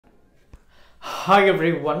Hi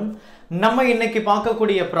everyone. நம்ம இன்னைக்கு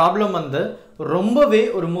பார்க்கக்கூடிய ப்ராப்ளம் வந்து ரொம்பவே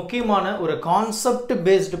ஒரு முக்கியமான ஒரு கான்செப்ட்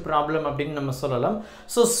பேஸ்டு ப்ராப்ளம் அப்படின்னு நம்ம சொல்லலாம்.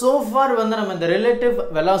 so far வந்து நம்ம இந்த ரிலேட்டிவ்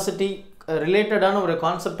வெலாசிட்டி ரிலேட்டடான ஒரு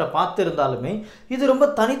கான்செப்டை பார்த்திருந்தாலுமே இது ரொம்ப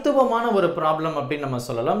தனித்துவமான ஒரு ப்ராப்ளம் அப்படின்னு நம்ம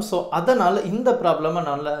சொல்லலாம். ஸோ அதனால் இந்த ப்ராப்ளமை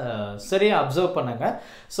நல்லா சரியாக அப்சர்வ் பண்ணுங்க.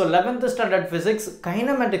 So 11th standard physics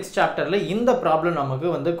kinematics சாப்டரில் இந்த ப்ராப்ளம் நமக்கு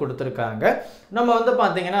வந்து கொடுத்துருக்காங்க. நம்ம வந்து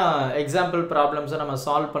பார்த்தீங்கன்னா எக்ஸாம்பிள் ப்ராப்ளம்ஸை நம்ம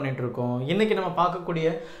சால்வ் பண்ணிட்டு இருக்கோம். இன்றைக்கி நம்ம பார்க்கக்கூடிய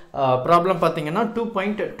ப்ராப்ளம் பார்த்தீங்கன்னா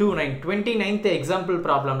 2.29 29th எக்ஸாம்பிள்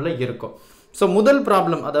ப்ராப்ளமில் இருக்கும். ஸோ முதல்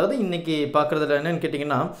ப்ராப்ளம் அதாவது இன்னைக்கு பார்க்குறதுல என்னன்னு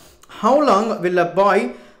கேட்டிங்கன்னா, how long will a boy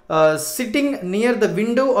sitting near the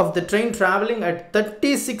window of the train traveling at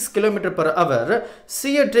 36 km/h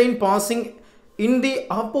see a train passing in the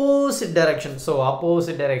opposite direction. So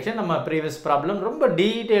opposite direction நம்ம previous problem ரொம்ப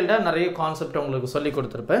டீடைல்டாக நிறைய கான்செப்ட் உங்களுக்கு சொல்லி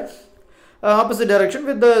கொடுத்துருப்பேன். opposite direction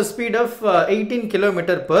with the speed of 18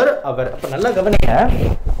 km/h. அப்போ நல்லா கவனிங்க.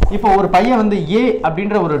 இப்போ ஒரு பையன் வந்து ஏ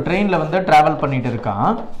அப்படின்ற ஒரு ட்ரெயினில் வந்து ட்ராவல் பண்ணிட்டு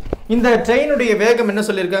இருக்கான். இந்த ட்ரெயினுடைய வேகம் என்ன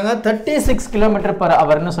சொல்லியிருக்காங்க, 36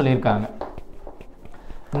 km/h சொல்லியிருக்காங்க.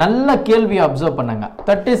 நல்ல கேள்வியை அப்சர்வ் பண்ணுங்க.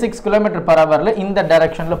 36 km/h இந்த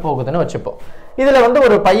டைரக்ஷன்ல போகுதுன்னு வச்சுப்போம். இதுல வந்து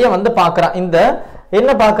ஒரு பையன் வந்து பார்க்கறான். இந்த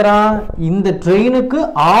என்ன பார்க்கறான், இந்த ட்ரெயினுக்கு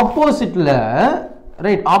ஆப்போசிட்ல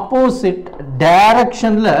ரைட் ஆப்போசிட்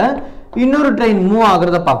டைரக்ஷன்ல இன்னொரு ட்ரெயின் மூவ்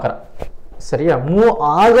ஆகுறத பார்க்கறான். சரியா, மூவ்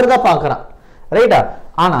ஆகுறத பார்க்கறான். ரைட்டா,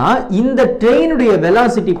 ஆனா இந்த ட்ரெயினுடைய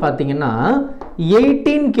வெலாசிட்டி பாத்தீங்கன்னா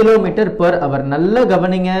 18 km/h. நல்லா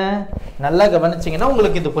கவனிங்க. நல்லா கவனிச்சீங்கன்னா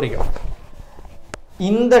உங்களுக்கு இது புரியும்.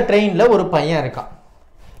 இந்த ட்ரெயின்ல ஒரு பையன் இருக்கான்.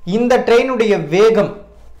 இந்த ட்ரெயினுடைய வேகம்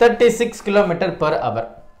 36 km/h.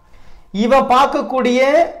 இவன் பார்க்கக்கூடிய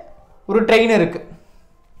ஒரு ட்ரெயின் இருக்கு.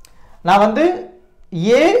 நான் வந்து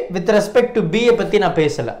A with respect to be பத்தி நான்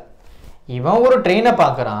பேசல. இவன் ஒரு ட்ரெயினை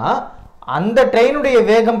பார்க்கறான். அந்த ட்ரெயினுடைய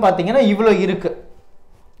வேகம் பார்த்தீங்கன்னா இவ்வளோ இருக்கு,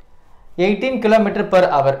 18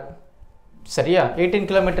 km/h. சரியா, 18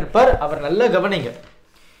 km/h. நல்லா கவனிங்க.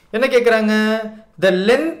 என்ன கேட்குறாங்க, the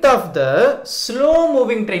length of the slow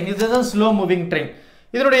moving train. இதுதான் slow moving train.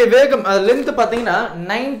 இதனுடைய வேகம் லென்த் பார்த்தீங்கன்னா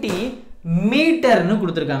 90 மீட்டர்னு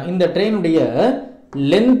கொடுத்துருக்காங்க. இந்த ட்ரெயினுடைய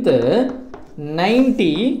லென்த் 90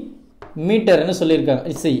 மீட்டர்னு சொல்லியிருக்காங்க.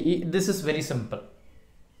 see, this is very simple.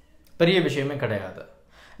 பெரிய விஷயமே கிடையாது.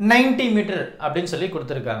 90 மீட்டர் அப்படின்னு சொல்லி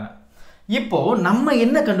கொடுத்துருக்காங்க. இப்போ நம்ம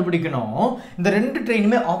என்ன கண்டுபிடிக்கணும், இந்த ரெண்டு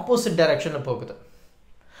ட்ரெயினுமே ஆப்போசிட் டைரக்ஷன்ல போகுது.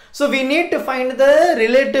 so we need to find the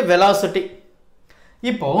relative velocity.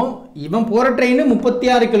 இப்போ இவன் போற ட்ரெயின்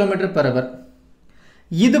 36 km/h.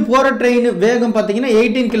 இது போற ட்ரெயின் வேகம் பார்த்தீங்கன்னா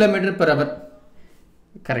 18 km/h.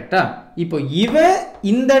 கரெக்டா? இப்போ இவன்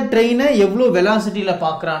இந்த ட்ரெயினை எவ்வளோ வெலாசிட்டியில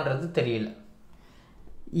பார்க்கறான்றது தெரியல.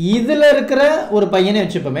 இதுல இருக்கிற ஒரு பையனை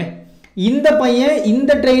வச்சுப்போமே, இந்த பையன்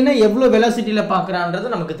இந்த ட்ரெயினை எவ்வளோ வெலாசிட்டியில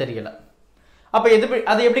பார்க்கறான்றது நமக்கு தெரியல. அப்போ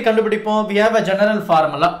அதை எப்படி கண்டுபிடிப்போம்? we have a general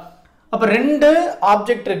formula. அப்போ ரெண்டு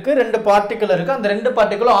ஆப்ஜெக்ட் இருக்கு, ரெண்டு பார்ட்டிகல் இருக்கு. அந்த ரெண்டு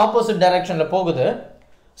பார்ட்டிகலும் ஆப்போசிட் டைரக்ஷன்ல போகுது.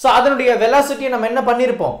 ஸோ அதனுடைய வெலாசிட்டியை நம்ம என்ன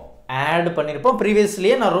பண்ணியிருப்போம், ஆட் பண்ணியிருப்போம்.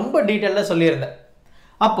 ப்ரீவியஸ்லியே நான் ரொம்ப டீட்டெயிலாக சொல்லியிருந்தேன்.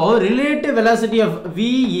 அப்போ relative velocity of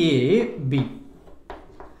VAB,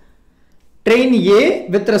 train A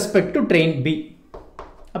with respect to train B.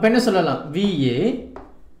 அப்போ என்ன சொல்லலாம், VA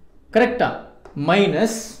கரெக்டா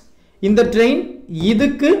மைனஸ் இந்த ட்ரெயின்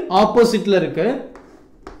இதுக்கு ஆப்போசிட்ல இருக்கு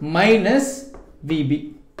minus VB,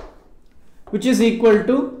 which is equal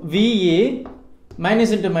to VA minus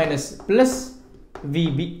into minus plus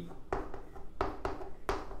VB.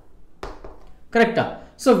 கரெக்டா?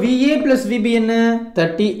 so VA plus VB என்ன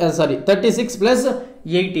 36 plus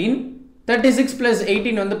 18. 36 plus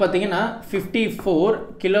 18 வந்து பாத்தீங்கன்னா 54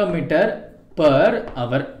 km/h.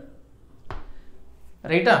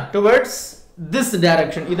 ரைட்டா, டுவர்ட்ஸ் திஸ்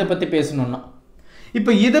டைரக்ஷன். இதை பத்தி பேசணும்னா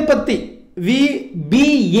இப்போ இதை பத்தி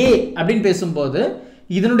VBA அப்படின்னு பேசும்போது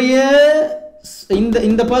இதனுடைய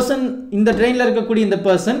இந்த பர்சன், இந்த ட்ரெயின்ல இருக்கக்கூடிய இந்த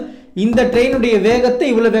பர்சன் இந்த ட்ரெயினுடைய வேகத்தை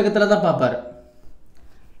இவ்வளவு வேகத்துல தான் பார்ப்பாரு.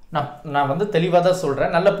 நான் வந்து தெளிவாக தான்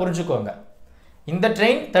சொல்றேன், நல்லா புரிஞ்சுக்கோங்க. இந்த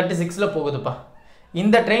ட்ரெயின் 36ல போகுதுப்பா,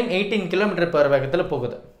 இந்த ட்ரெயின் 18 km/h வேகத்துல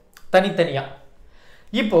போகுது தனித்தனியா.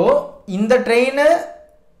 இப்போ இந்த ட்ரெயினை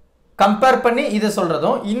கம்பேர் பண்ணி இதை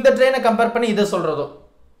சொல்றதும், இந்த ட்ரெயினை கம்பேர் பண்ணி இதை சொல்றதும்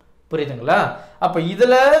புரியுதுங்களா? அப்போ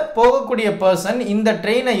இதுல போகக்கூடிய பர்சன் இந்த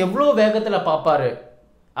ட்ரெயினை எவ்வளவு வேகத்துல பார்ப்பாரு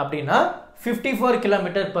அப்படின்னா 54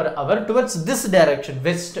 km/h towards this direction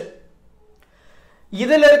west.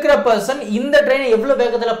 இதுல இருக்கிற பர்சன் இந்த ட்ரெயினை எவ்வளவு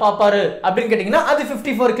வேகத்துல பார்ப்பாரு அப்படின்னு கேட்டீங்கன்னா அது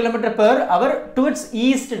 54 km/h டுவர்ட்ஸ்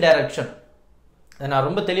ஈஸ்ட் டைரக்ஷன். நான்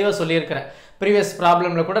ரொம்ப தெளிவா சொல்லியிருக்கிறேன். ப்ரீவியஸ்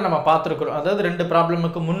ப்ராப்ளம்ல கூட நம்ம பார்த்துருக்கிறோம், அதாவது ரெண்டு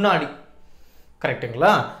ப்ராப்ளமுக்கு முன்னாடி.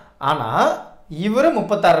 கரெக்டுங்களா? ஆனா இவரு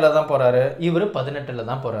 36ல தான் போறாரு, இவரு 18ல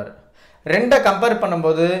தான் போறாரு. ரெண்டை கம்பேர்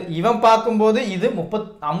பண்ணும்போது இவன் பார்க்கும்போது இது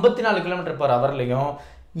 54 km/hலையும்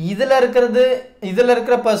இதில்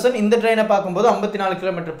இருக்கிற பர்சன் இந்த ட்ரெயினை பார்க்கும்போது 54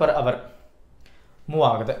 km/h மூவ்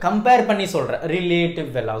ஆகுது. கம்பேர் பண்ணி சொல்கிறேன் ரிலேட்டிவ்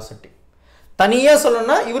வெலாசிட்டி. தனியாக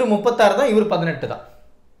சொல்லணும்னா இவர் 36 தான், இவர் 18 தான்.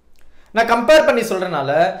 நான் கம்பேர் பண்ணி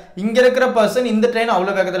சொல்கிறனால இங்கே இருக்கிற பர்சன் இந்த ட்ரெயின்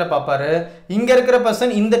அவ்வளோ வேகத்தில் பார்ப்பாரு, இங்கே இருக்கிற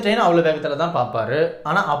பர்சன் இந்த ட்ரெயின் அவ்வளோ வேகத்தில் தான் பார்ப்பாரு,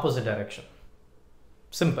 ஆனால் ஆப்போசிட் டைரக்ஷன்.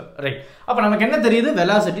 Simple, right? அப்போ நமக்கு என்ன தெரியுது?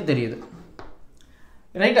 வெலாசிட்டி தெரியுது,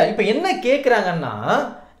 ரைட்டா? இப்போ என்ன கேட்குறாங்கன்னா,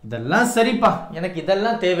 இதெல்லாம் சரிப்பா, எனக்கு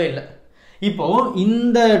இதெல்லாம் தேவையில்லை. இப்போ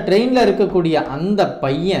இந்த ட்ரெயினில் இருக்கக்கூடிய அந்த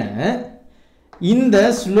பையன் இந்த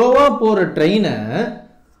ஸ்லோவாக போகிற ட்ரெயினை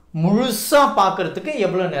முழுசாக பார்க்கறதுக்கு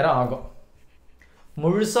எவ்வளோ நேரம் ஆகும்?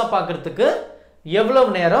 முழுசாக பார்க்கறதுக்கு எவ்வளவு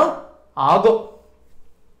நேரம் ஆகும்?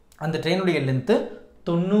 அந்த ட்ரெயினுடைய லென்த்து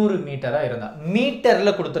 90 மீட்டராக இருந்தால்,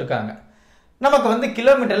 மீட்டரில் கொடுத்துருக்காங்க. நமக்கு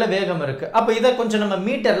கிலோமீட்டரில் வேகம் இருக்குது. அப்போ இதை கொஞ்சம் நம்ம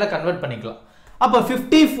மீட்டரில் கன்வெர்ட் பண்ணிக்கலாம். அப்போ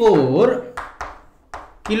 54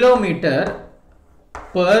 கிலோமீட்டர்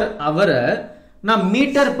பர் ஹவரை நான்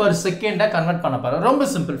மீட்டர் பர் செகண்டை கன்வெர்ட் பண்ண போகிறேன். ரொம்ப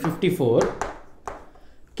சிம்பிள். 54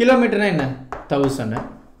 கிலோமீட்டர்னா என்ன? 1000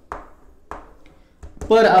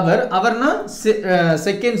 per hour. hourனா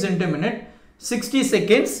seconds into minute. 60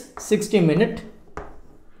 seconds 60 minute.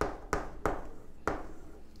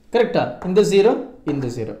 கரெக்டா? இந்த 0 இந்த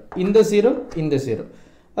 0 இந்த 0 இந்த 0.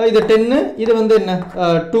 இது 10. இது என்ன?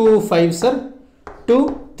 2 5 சார், 2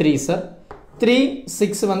 3 சார், 3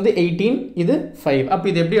 6 18, இது 5. அப்போ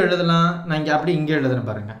இது எப்படி எழுதலாம்? நான் இங்கே அப்படி இங்கே எழுதுறேன்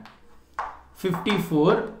பாருங்க.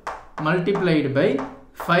 54 multiplied by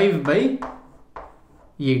 5 by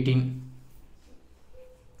 18.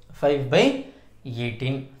 5 by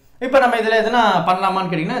 18. இப்போ நம்ம இதில் எதுனா பண்ணலாமான்னு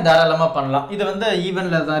கேட்டிங்கன்னா தாராளமாக பண்ணலாம். இது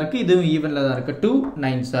ஈவனில் தான் இருக்குது, இதுவும் ஈவனில் தான் இருக்குது. 2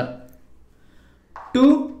 9 சார், 2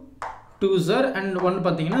 2 சார், அண்ட் 1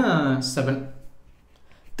 பார்த்தீங்கன்னா 7.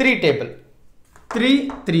 3 டேபிள், 3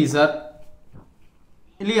 3 சார்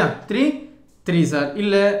இல்லையா? 3 3 சார்,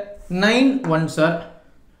 இல்லை 9 1 sir,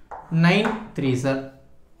 9 3 sir,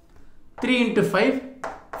 3 into 5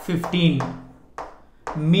 15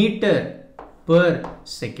 metre per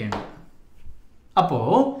second. அப்போ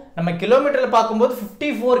நம்ம கிலோமீட்டரில் பார்க்கும்போது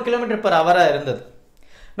 54 km/h இருந்தது.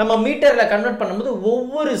 நம்ம மீட்டரில் கன்வெர்ட் பண்ணும்போது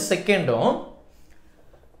ஒவ்வொரு செகண்டும்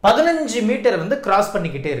 15 மீட்டர் கிராஸ்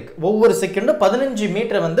பண்ணிக்கிட்டே இருக்கு. ஒவ்வொரு செகண்டும் 15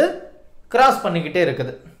 மீட்டர் கிராஸ் பண்ணிக்கிட்டே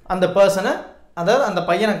இருக்குது அந்த பர்சனை, அதாவது அந்த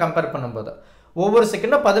பையனை கம்பேர் பண்ணும்போது ஒவ்வொரு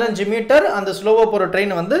செகண்டும் 15 மீட்டர் அந்த ஸ்லோவாக போகிற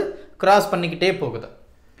ட்ரெயின் கிராஸ் பண்ணிக்கிட்டே போகுது.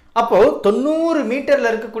 அப்போ 90 மீட்டரில்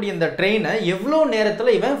இருக்கக்கூடிய இந்த ட்ரெயினை எவ்வளோ நேரத்தில்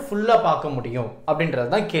இவன் ஃபுல்லாக பார்க்க முடியும் அப்படின்றது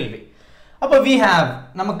தான் கேள்வி. அப்போ we have,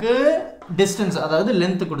 நமக்கு டிஸ்டன்ஸ் அதாவது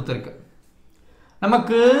லென்த் கொடுத்துருக்கு,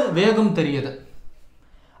 நமக்கு வேகம் தெரியுது.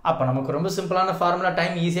 அப்போ நமக்கு ரொம்ப சிம்பிளான ஃபார்முலா,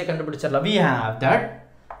 டைம் ஈஸியாக கண்டுபிடிச்சிடலாம். we have that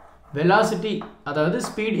velocity அதாவது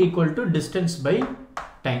speed equal to distance by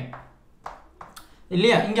time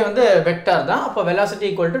இல்லையா? இங்கே வெக்டார் தான். அப்போ velocity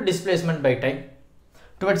equal to displacement by time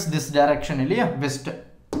towards this direction இல்லையா? west.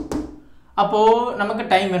 அப்போது நமக்கு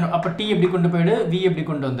டைம் வேணும். அப்போ t எப்படி கொண்டு போயிடு, v எப்படி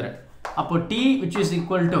கொண்டு வந்துடு. அப்போ t which is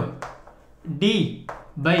equal to d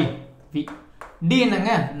by v. d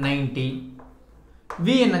என்னங்க? 90.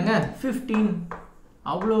 v என்னங்க? 15.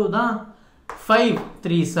 அவ்வளோதான். 5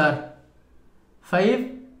 3 சார், 5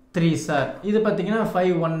 3 சார். இது பார்த்தீங்கன்னா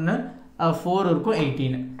 5 1 4 இருக்கும்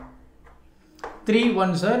 18. 3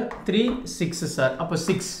 1 சார், 3 6 சார். அப்போ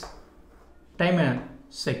 6 டைம்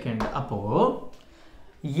செகண்ட். அப்போது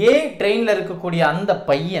ஏ ட்ரெயினில் இருக்கக்கூடிய அந்த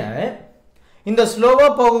பையன் இந்த ஸ்லோவாக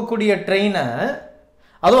போகக்கூடிய ட்ரெயினை,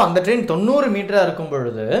 அதுவும் அந்த ட்ரெயின் 90 மீட்டராக இருக்கும்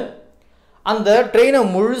பொழுது அந்த ட்ரெயினை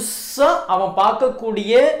முழுசாக அவன்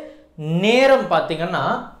பார்க்கக்கூடிய நேரம் பார்த்தீங்கன்னா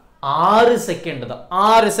 6 செகண்ட் தான்.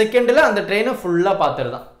 6 செகண்டில் அந்த ட்ரெயினை ஃபுல்லாக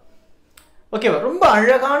பார்த்துருதான். ஓகேவா? ரொம்ப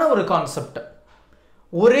அழகான ஒரு கான்செப்ட்.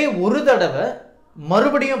 ஒரே ஒரு தடவை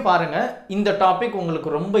மறுபடியும் பாருங்கள், இந்த டாபிக்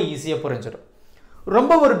உங்களுக்கு ரொம்ப ஈஸியாக புரிஞ்சிடும்.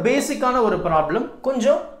 ரொம்ப ஒரு பேசிக்கான ஒரு ப்ராப்ளம்,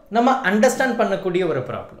 கொஞ்சம் நம்ம அண்டர்ஸ்டாண்ட் பண்ணக்கூடிய ஒரு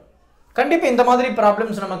ப்ராப்ளம். கண்டிப்பாக இந்த மாதிரி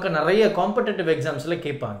ப்ராப்ளம்ஸ் நமக்கு நிறைய காம்படிட்டிவ் எக்ஸாம்ஸில்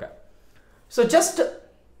கேட்பாங்க. So just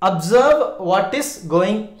observe what is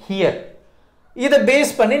going here. இதை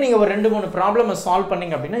பேஸ் பண்ணி நீங்கள் ஒரு 2-3 ப்ராப்ளமை சால்வ்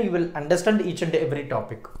பண்ணிங்க அப்படின்னா you will understand each and every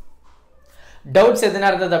topic. Doubts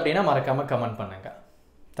எதுனா இருந்தது அப்படின்னா மறக்காமல் கமெண்ட் பண்ணுங்கள்.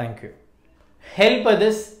 Thank you. Help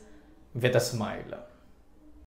this with a smile.